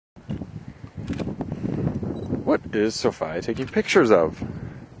What is Sophia taking pictures of?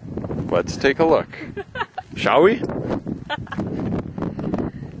 Let's take a look. Shall we?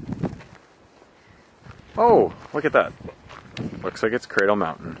 Oh, look at that. Looks like it's Cradle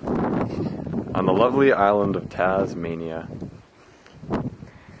Mountain on the lovely island of Tasmania.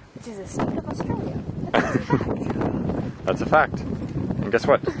 Which is a state of Australia. That's a fact. And guess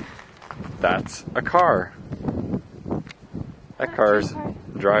what? That's a car. That car's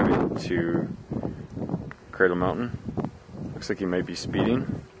driving to Cradle Mountain. Looks like he might be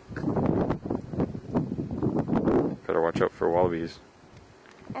speeding. Better watch out for wallabies.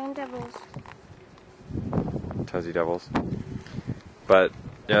 And devils. Tassie devils. But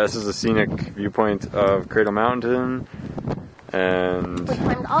yeah, this is a scenic viewpoint of Cradle Mountain, and We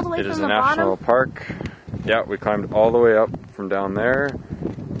climbed all the way it from is the a national bottom. park. Yeah, we climbed all the way up from down there.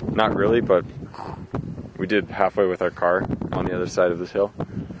 Not really, but we did halfway with our car on the other side of this hill.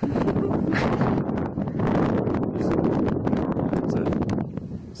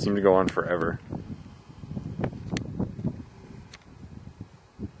 It seemed to go on forever.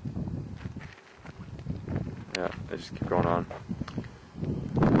 Yeah, they just keep going on.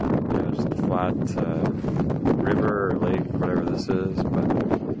 Yeah, just a flat river or lake, whatever this is. But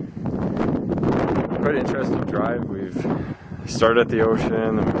quite an interesting drive. We've started at the ocean,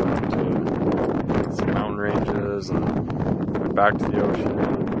 and we went to some mountain ranges, and went back to the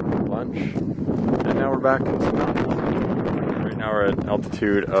ocean, lunch, and now we're back in the mountains. Right now we're at an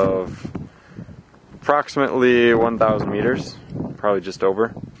altitude of approximately 1,000 meters, probably just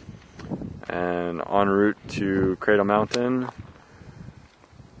over. And en route to Cradle Mountain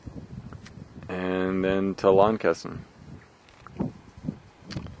and then to Lancaster.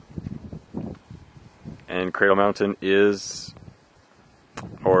 And Cradle Mountain is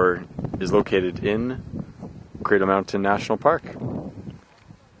located in Cradle Mountain National Park. And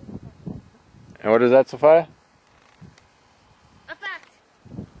what is that, Sophia?